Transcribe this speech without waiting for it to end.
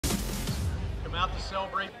come out to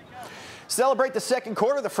celebrate. Celebrate the second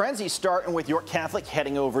quarter. The frenzy starting with York Catholic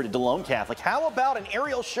heading over to Delone Catholic. How about an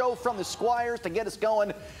aerial show from the Squires to get us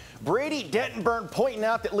going? Brady Dentonburn pointing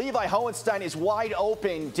out that Levi Hohenstein is wide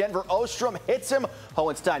open. Denver Ostrom hits him.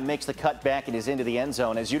 Hohenstein makes the cut back and is into the end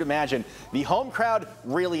zone. As you'd imagine, the home crowd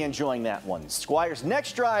really enjoying that one. Squires'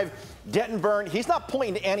 next drive, Dentonburn, he's not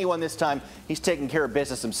pointing to anyone this time. He's taking care of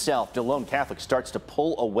business himself. Delone Catholic starts to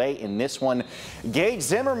pull away in this one. Gage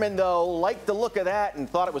Zimmerman, though, liked the look of that and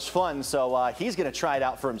thought it was fun, so he's going to try it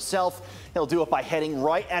out for himself. He'll do it by heading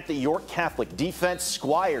right at the York Catholic defense.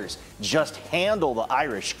 Squires just handle the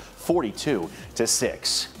Irish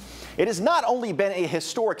 42-6. It has not only been a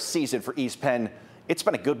historic season for East Penn, it's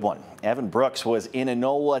been a good one. Evan Brooks was in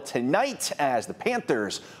Enola tonight as the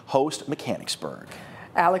Panthers host Mechanicsburg.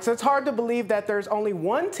 Alex, it's hard to believe that there's only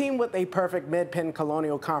one team with a perfect Mid-Penn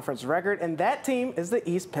Colonial Conference record, and that team is the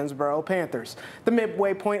East Pennsboro Panthers. The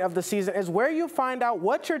midway point of the season is where you find out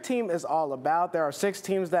what your team is all about. There are 6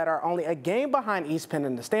 teams that are only a game behind East Penn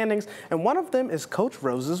in the standings, and one of them is Coach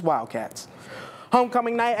Rose's Wildcats.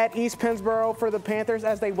 Homecoming night at East Pennsboro for the Panthers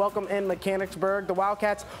as they welcome in Mechanicsburg. The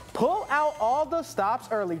Wildcats pull out all the stops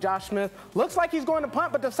early. Josh Smith looks like he's going to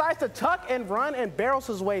punt, but decides to tuck and run and barrels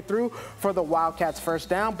his way through for the Wildcats' first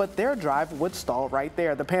down, but their drive would stall right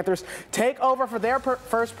there. The Panthers take over for their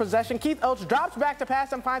first possession. Keith Oates drops back to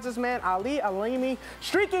pass and finds his man Ali Alimi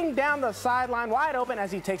streaking down the sideline wide open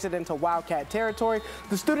as he takes it into Wildcat territory.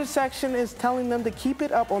 The student section is telling them to keep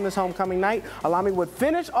it up on this homecoming night. Alimi would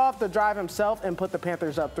finish off the drive himself and put the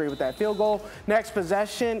Panthers up 3 with that field goal. Next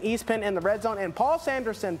possession, East Penn in the red zone, and Paul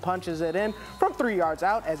Sanderson punches it in from 3 yards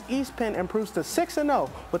out as East Penn improves to 6-0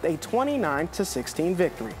 with a 29-16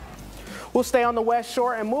 victory. We'll stay on the West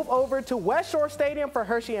Shore and move over to West Shore Stadium for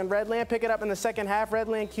Hershey and Redland. Pick it up in the second half.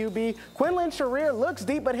 Redland QB Quinlan Sharir looks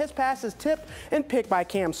deep, but his pass is tipped and picked by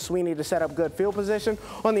Cam Sweeney to set up good field position.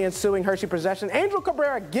 On the ensuing Hershey possession, Angel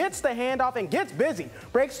Cabrera gets the handoff and gets busy.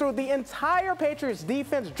 Breaks through the entire Patriots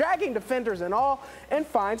defense, dragging defenders and all, and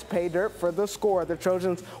finds pay dirt for the score. The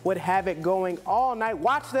Trojans would have it going all night.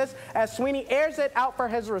 Watch this as Sweeney airs it out for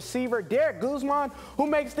his receiver, Derek Guzman, who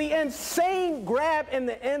makes the insane grab in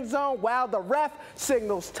the end zone while the ref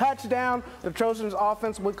signals touchdown. The Trojans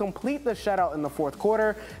offense would complete the shutout in the fourth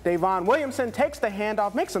quarter. Davon Williamson takes the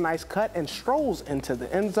handoff, makes a nice cut, and strolls into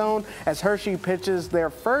the end zone as Hershey pitches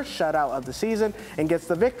their first shutout of the season and gets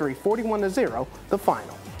the victory, 41-0, the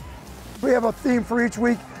final. We have a theme for each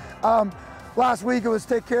week. Last week it was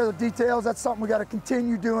take care of the details. That's something we got to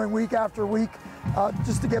continue doing week after week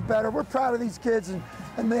just to get better. We're proud of these kids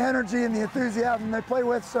and the energy and the enthusiasm they play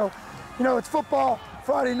with. So, you know, it's football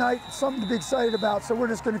Friday night, something to be excited about. So we're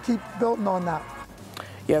just going to keep building on that.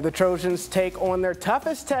 Yeah, the Trojans take on their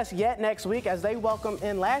toughest test yet next week as they welcome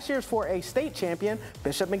in last year's 4A state champion,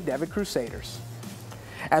 Bishop McDevitt Crusaders.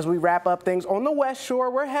 As we wrap up things on the West Shore,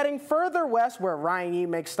 we're heading further west where Ryan Yee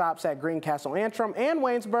makes stops at Greencastle-Antrim and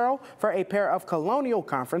Waynesboro for a pair of Colonial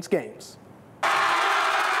Conference games.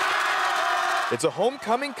 It's a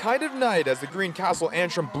homecoming kind of night as the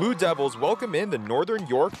Greencastle-Antrim Blue Devils welcome in the Northern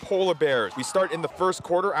York Polar Bears. We start in the first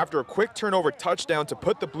quarter after a quick turnover touchdown to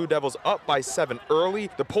put the Blue Devils up by 7 early.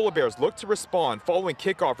 The Polar Bears look to respond following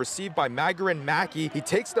kickoff received by Magarin Mackey. He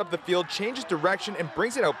takes it up the field, changes direction, and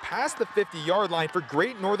brings it out past the 50-yard line for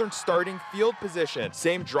Great Northern starting field position.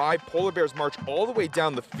 Same drive, Polar Bears march all the way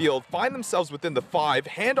down the field, find themselves within the 5,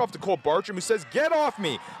 hand off to Cole Bartram, who says, "Get off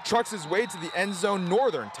me!" Trucks his way to the end zone.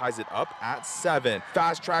 Northern ties it up at 7.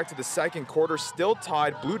 Fast track to the second quarter, still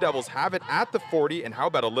tied. Blue Devils have it at the 40, and how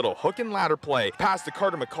about a little hook and ladder play? Pass to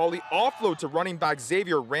Carter McCauley, offload to running back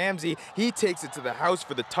Xavier Ramsey. He takes it to the house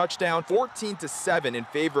for the touchdown, 14-7 in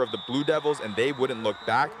favor of the Blue Devils, and they wouldn't look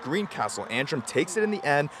back. Greencastle-Antrim takes it in the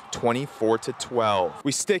end, 24-12.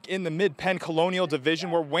 We stick in the Mid-Penn Colonial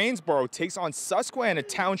Division where Waynesboro takes on Susquehanna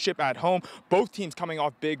Township at home. Both teams coming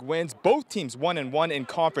off big wins. Both teams 1-1 in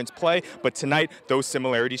conference play, but tonight those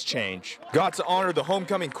similarities change. Got to honor the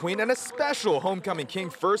homecoming queen and a special homecoming king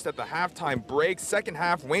first at the halftime break. Second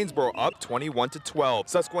half, Waynesboro up 21-12.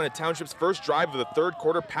 Susquehanna Township's first drive of the third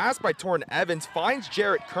quarter, passed by Torrin Evans, finds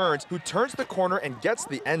Jarrett Kearns, who turns the corner and gets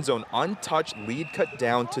the end zone untouched, lead cut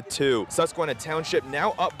down to 2. Susquehanna Township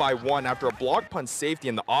now up by 1 after a block punt safety,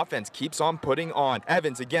 and the offense keeps on putting on.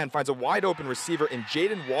 Evans again finds a wide open receiver in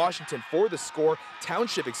Jaden Washington for the score.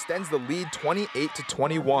 Township extends the lead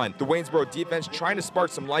 28-21. The Waynesboro defense trying to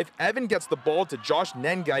spark some life. Evan gets the ball to Josh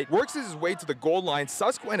Nengite, works his way to the goal line.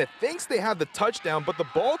 Susquehanna thinks they have the touchdown, but the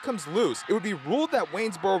ball comes loose. It would be ruled that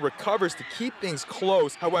Waynesboro recovers to keep things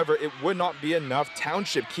close. However, it would not be enough.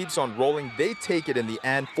 Township keeps on rolling. They take it in the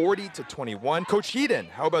end, 40-21. Coach Heaton,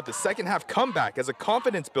 how about the second half comeback as a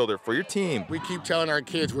confidence builder for your team? We keep telling our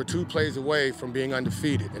kids we're 2 plays away from being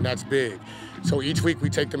undefeated, and that's big. So each week we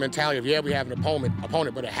take the mentality of, yeah, we have an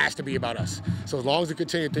opponent, but it has to be about us. So as long as we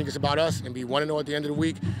continue to think it's about us and be 1-0 at the end of the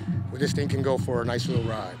week, well, this thing can go for a nice little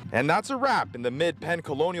ride. And that's a wrap in the Mid-Penn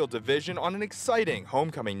Colonial Division on an exciting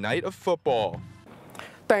homecoming night of football.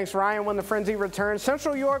 Thanks, Ryan. When the Frenzy returns,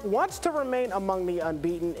 Central York wants to remain among the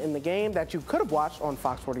unbeaten in the game that you could have watched on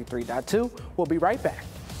Fox 43.2. We'll be right back.